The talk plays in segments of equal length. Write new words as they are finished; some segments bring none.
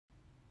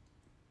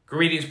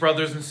Greetings,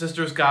 brothers and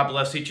sisters. God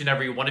bless each and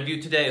every one of you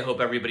today. I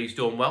hope everybody's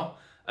doing well.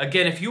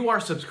 Again, if you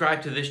are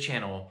subscribed to this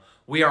channel,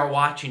 we are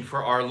watching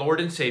for our Lord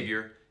and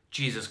Savior,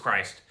 Jesus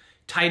Christ.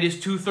 Titus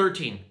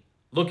 2:13,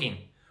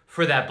 looking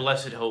for that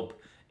blessed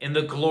hope in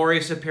the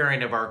glorious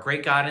appearing of our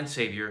great God and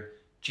Savior,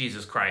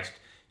 Jesus Christ.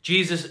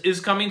 Jesus is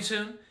coming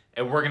soon,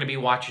 and we're going to be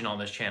watching on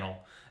this channel.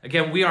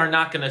 Again, we are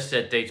not going to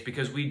set dates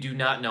because we do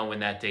not know when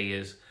that day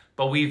is,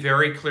 but we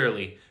very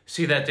clearly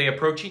see that day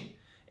approaching.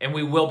 And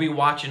we will be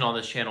watching on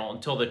this channel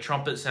until the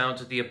trumpet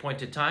sounds at the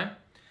appointed time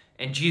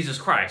and Jesus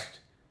Christ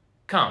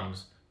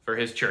comes for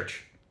his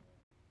church.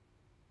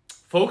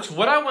 Folks,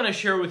 what I want to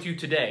share with you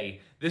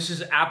today, this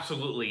is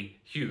absolutely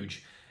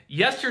huge.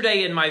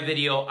 Yesterday in my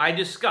video, I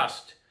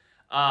discussed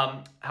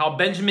how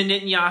Benjamin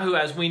Netanyahu,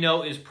 as we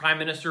know, is Prime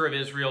Minister of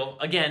Israel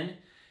again,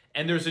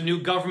 and there's a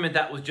new government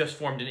that was just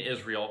formed in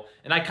Israel.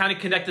 And I kind of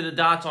connected the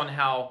dots on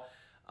how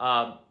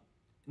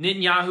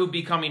Netanyahu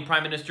becoming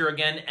prime minister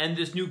again, and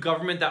this new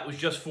government that was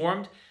just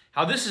formed,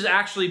 how this is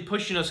actually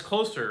pushing us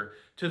closer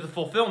to the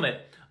fulfillment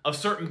of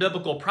certain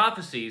biblical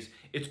prophecies.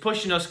 It's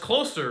pushing us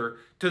closer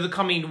to the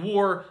coming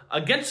war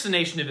against the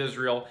nation of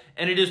Israel,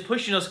 and it is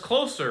pushing us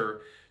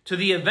closer to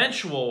the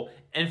eventual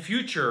and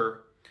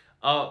future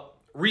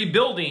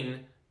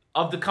rebuilding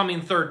of the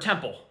coming third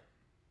temple.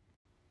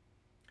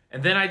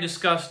 And then I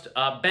discussed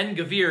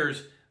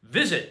Ben-Gvir's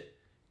visit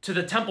to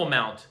the Temple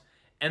Mount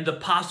and the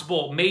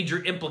possible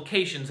major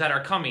implications that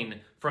are coming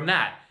from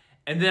that.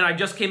 And then I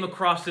just came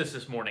across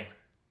this morning.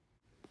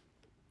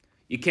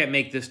 You can't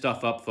make this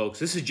stuff up, folks.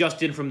 This is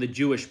just in from the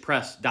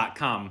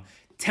JewishPress.com.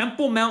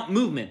 Temple Mount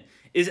movement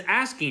is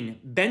asking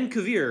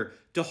Ben-Gvir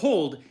to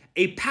hold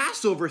a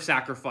Passover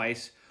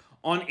sacrifice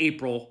on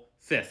April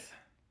 5th.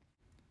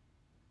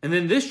 And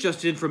then this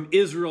just in from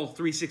Israel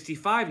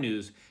 365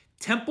 News.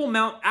 Temple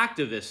Mount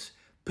activists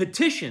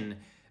petition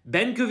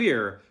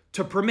Ben-Gvir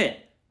to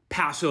permit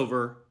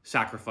Passover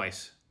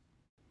sacrifice.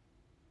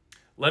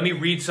 Let me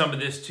read some of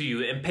this to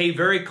you and pay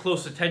very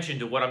close attention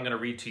to what I'm going to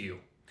read to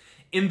you.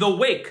 In the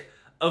wake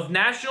of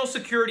National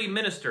Security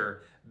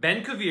Minister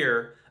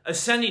Ben-Gvir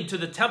ascending to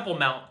the Temple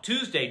Mount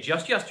Tuesday,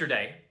 just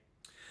yesterday,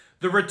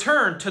 the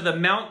Return to the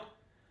Mount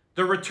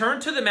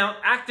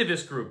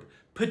activist group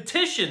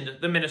petitioned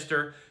the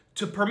minister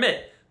to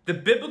permit the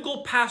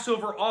biblical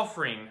Passover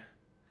offering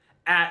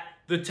at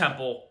the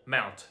Temple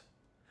Mount.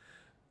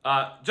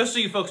 Just so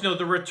you folks know,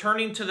 the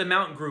Returning to the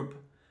Mount group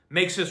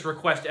makes this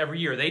request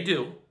every year. They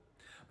do.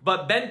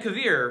 But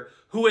Ben-Gvir,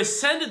 who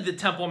ascended the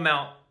Temple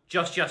Mount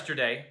just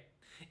yesterday,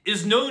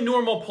 is no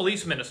normal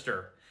police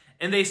minister,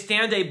 and they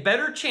stand a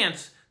better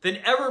chance than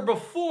ever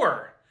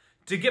before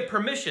to get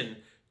permission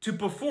to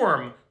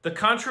perform the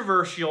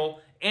controversial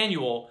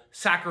annual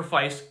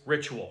sacrifice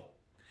ritual.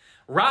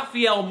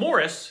 Raphael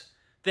Morris,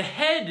 the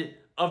head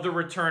of the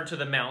Return to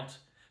the Mount,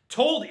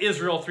 told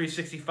Israel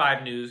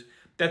 365 News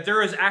that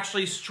there is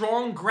actually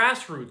strong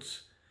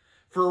grassroots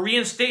for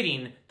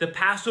reinstating the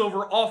Passover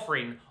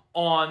offering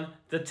on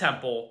the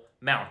Temple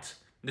Mount.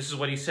 This is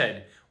what he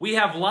said. We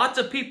have lots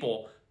of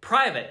people,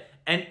 private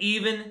and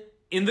even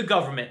in the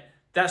government,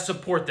 that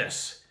support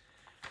this.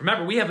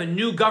 Remember, we have a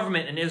new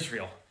government in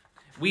Israel.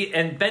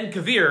 And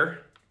Ben-Gvir,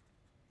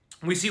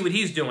 we see what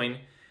he's doing,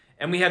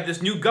 and we have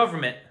this new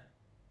government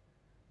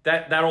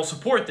that'll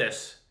support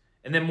this.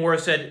 And then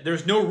Morris said,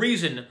 there's no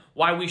reason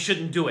why we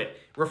shouldn't do it,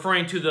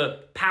 referring to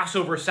the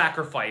Passover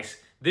sacrifice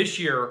this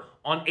year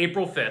on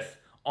April 5th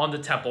on the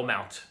Temple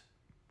Mount.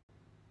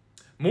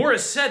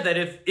 Morris said that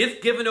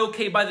if given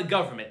okay by the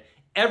government,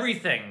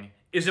 everything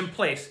is in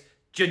place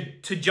to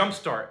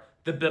jumpstart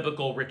the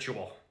biblical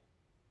ritual.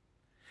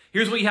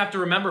 Here's what you have to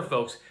remember,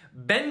 folks.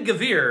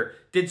 Ben-Gvir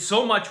did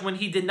so much when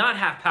he did not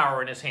have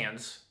power in his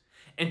hands.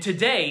 And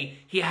today,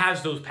 he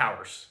has those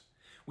powers.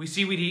 We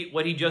see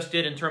what he just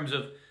did in terms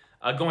of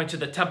going to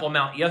the Temple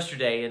Mount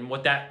yesterday and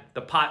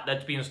the pot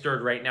that's being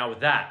stirred right now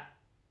with that.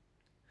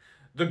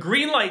 The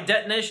green light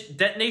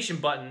detonation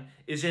button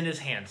is in his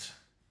hands.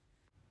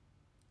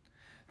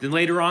 Then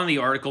later on in the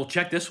article,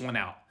 check this one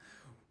out.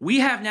 We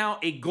have now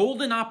a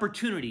golden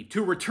opportunity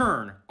to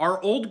return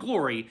our old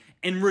glory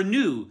and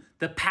renew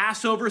the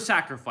Passover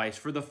sacrifice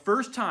for the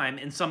first time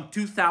in some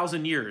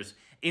 2,000 years,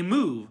 a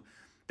move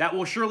that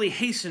will surely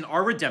hasten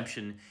our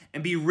redemption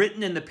and be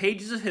written in the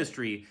pages of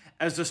history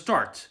as the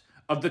start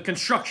of the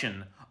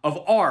construction of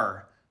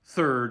our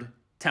third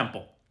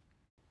temple.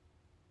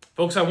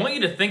 Folks, I want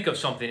you to think of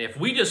something. If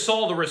we just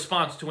saw the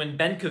response to when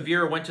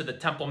Ben-Gvir went to the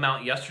Temple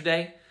Mount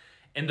yesterday,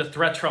 and the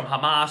threats from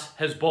Hamas,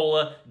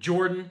 Hezbollah,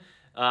 Jordan,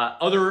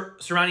 other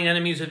surrounding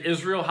enemies of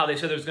Israel, how they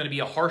said there's going to be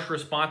a harsh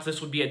response. This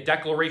would be a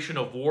declaration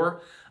of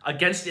war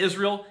against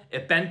Israel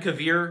if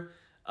Ben-Gvir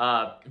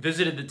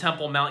visited the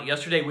Temple Mount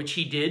yesterday, which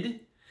he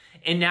did.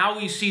 And now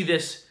we see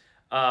this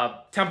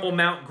Temple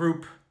Mount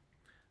group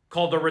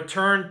called the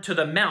Return to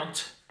the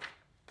Mount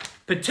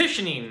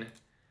petitioning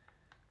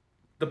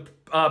the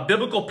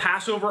biblical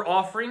Passover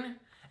offering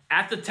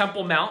at the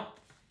Temple Mount.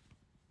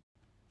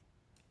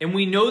 And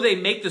we know they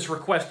make this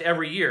request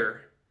every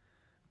year,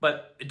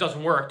 but it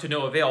doesn't work to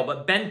no avail.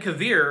 But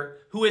Ben-Gvir,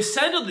 who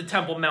ascended the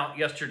Temple Mount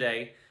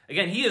yesterday,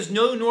 Again, he is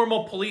no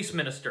normal police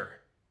minister.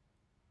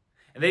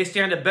 And they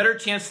stand a better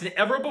chance than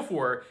ever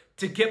before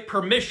to get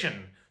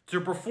permission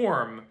to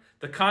perform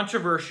the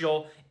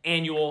controversial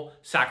annual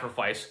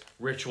sacrifice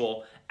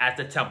ritual at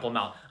the Temple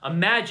Mount.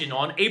 Imagine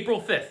on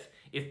April 5th,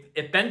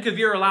 if Ben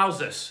Gvir allows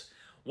this,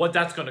 what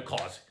that's going to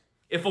cause.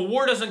 If a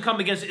war doesn't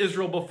come against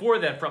Israel before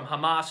then from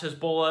Hamas,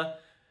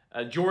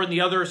 Hezbollah, Jordan,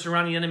 the other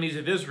surrounding enemies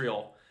of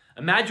Israel,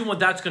 imagine what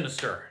that's going to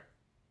stir.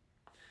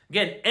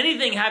 Again,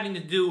 anything having to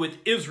do with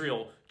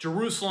Israel,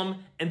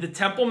 Jerusalem, and the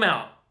Temple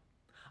Mount,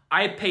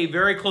 I pay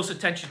very close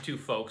attention to,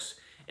 folks.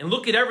 And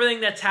look at everything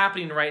that's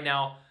happening right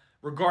now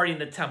regarding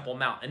the Temple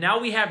Mount. And now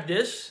we have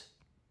this.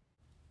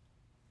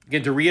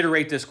 Again, to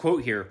reiterate this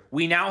quote here,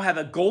 we now have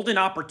a golden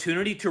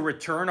opportunity to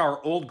return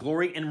our old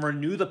glory and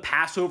renew the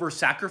Passover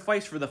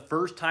sacrifice for the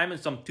first time in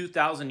some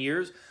 2,000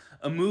 years,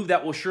 a move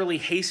that will surely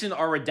hasten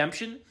our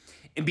redemption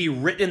and be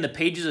written in the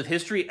pages of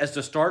history as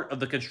the start of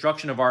the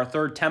construction of our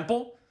third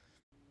temple.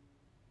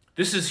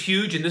 This is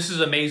huge and this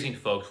is amazing,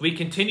 folks. We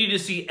continue to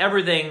see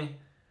everything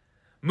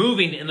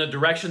moving in the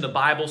direction the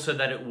Bible said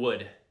that it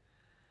would,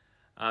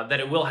 that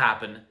it will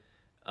happen.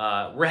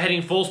 We're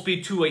heading full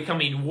speed to a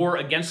coming war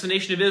against the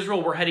nation of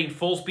Israel. We're heading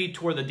full speed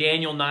toward the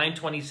Daniel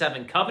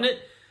 9:27 covenant.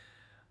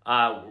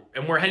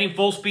 And we're heading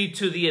full speed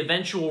to the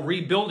eventual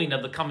rebuilding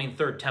of the coming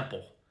third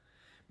temple.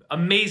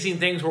 Amazing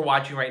things we're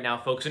watching right now,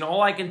 folks. And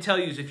all I can tell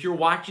you is if you're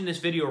watching this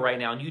video right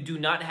now and you do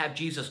not have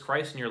Jesus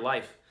Christ in your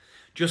life,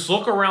 just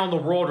look around the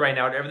world right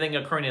now at everything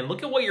occurring and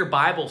look at what your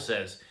Bible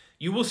says.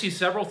 You will see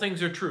several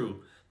things are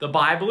true. The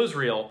Bible is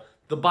real.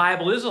 The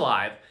Bible is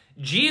alive.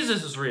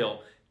 Jesus is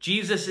real.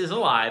 Jesus is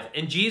alive.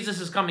 And Jesus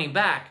is coming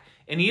back.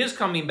 And he is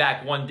coming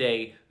back one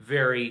day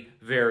very,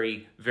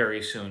 very,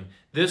 very soon.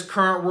 This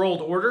current world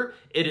order,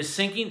 it is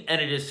sinking, and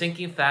it is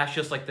sinking fast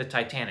just like the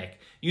Titanic.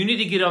 You need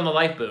to get on the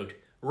lifeboat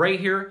right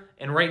here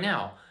and right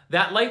now.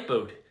 That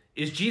lifeboat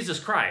is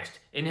Jesus Christ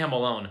and him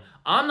alone.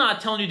 I'm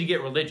not telling you to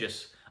get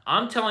religious.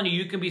 I'm telling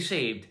you can be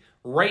saved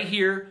right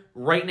here,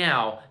 right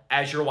now,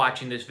 as you're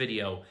watching this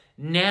video.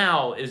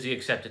 Now is the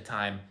accepted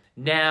time.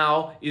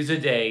 Now is the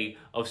day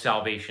of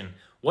salvation.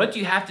 What do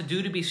you have to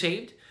do to be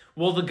saved?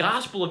 Well, the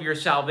gospel of your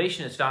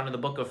salvation is found in the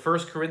book of 1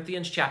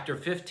 Corinthians chapter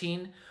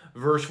 15,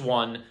 verse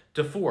 1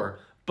 to 4.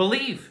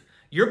 Believe.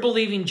 You're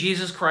believing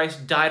Jesus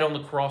Christ died on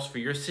the cross for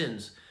your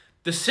sins.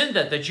 The sin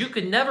debt that you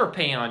could never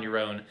pay on your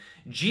own.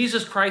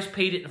 Jesus Christ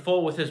paid it in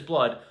full with his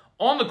blood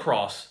on the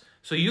cross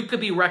so you could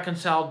be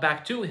reconciled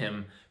back to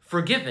him,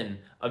 forgiven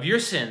of your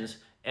sins,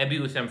 and be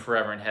with him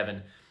forever in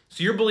heaven.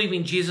 So you're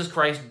believing Jesus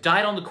Christ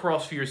died on the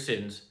cross for your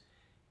sins.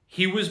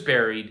 He was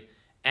buried,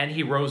 and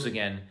he rose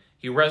again.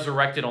 He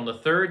resurrected on the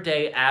third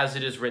day as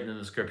it is written in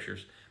the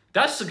scriptures.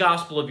 That's the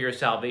gospel of your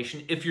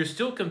salvation. If you're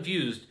still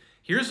confused,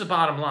 here's the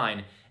bottom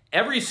line.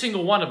 Every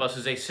single one of us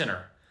is a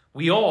sinner.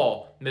 We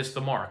all miss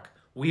the mark.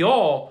 We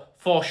all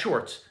fall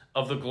short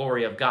of the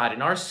glory of God.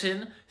 And our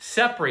sin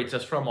separates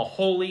us from a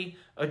holy,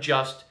 a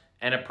just,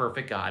 and a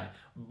perfect God.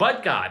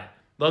 But God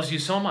loves you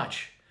so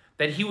much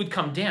that he would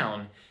come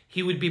down.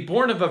 He would be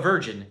born of a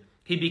virgin.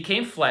 He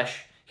became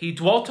flesh. He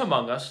dwelt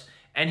among us.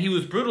 And he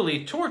was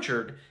brutally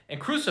tortured and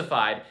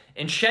crucified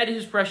and shed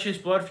his precious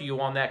blood for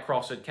you on that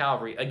cross at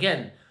Calvary.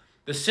 Again,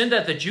 the sin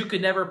debt that you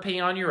could never pay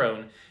on your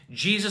own,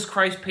 Jesus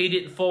Christ paid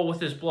it in full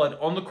with his blood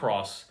on the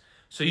cross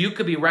so you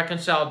could be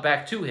reconciled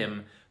back to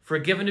him,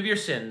 forgiven of your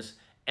sins,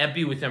 and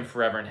be with him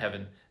forever in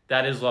heaven.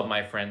 That is love,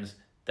 my friends.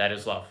 That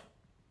is love.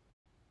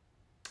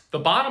 The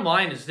bottom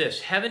line is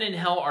this. Heaven and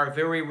hell are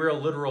very real,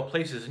 literal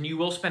places, and you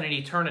will spend an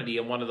eternity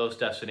in one of those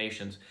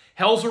destinations.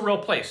 Hell's a real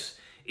place.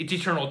 It's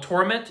eternal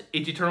torment.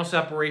 It's eternal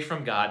separation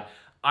from God.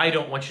 I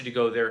don't want you to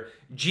go there.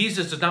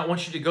 Jesus does not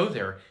want you to go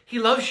there. He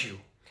loves you.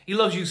 He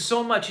loves you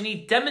so much, and he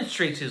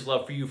demonstrates his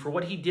love for you for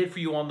what he did for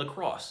you on the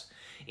cross.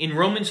 In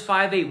Romans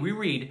 5:8, we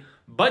read,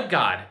 "But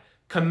God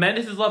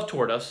commendeth his love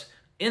toward us,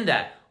 in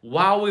that,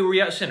 while we were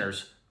yet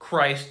sinners,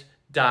 Christ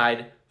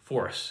died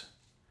for us."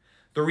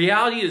 The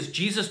reality is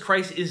Jesus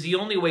Christ is the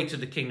only way to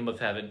the kingdom of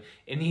heaven,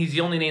 and he's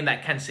the only name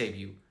that can save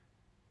you.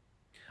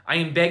 I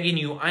am begging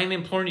you, I am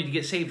imploring you to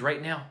get saved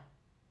right now.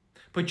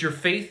 Put your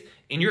faith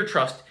and your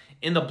trust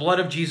in the blood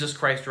of Jesus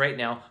Christ right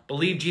now.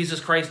 Believe Jesus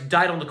Christ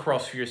died on the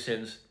cross for your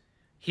sins.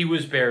 He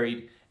was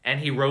buried,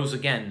 and he rose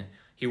again.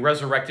 He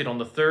resurrected on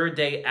the third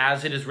day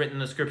as it is written in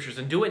the scriptures.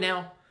 And do it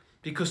now,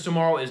 because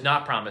tomorrow is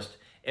not promised.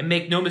 And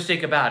make no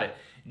mistake about it,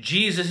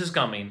 Jesus is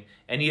coming,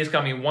 and he is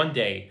coming one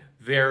day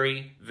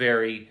very,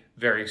 very,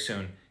 very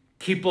soon.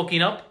 Keep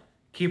looking up,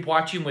 keep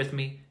watching with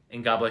me,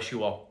 and God bless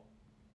you all.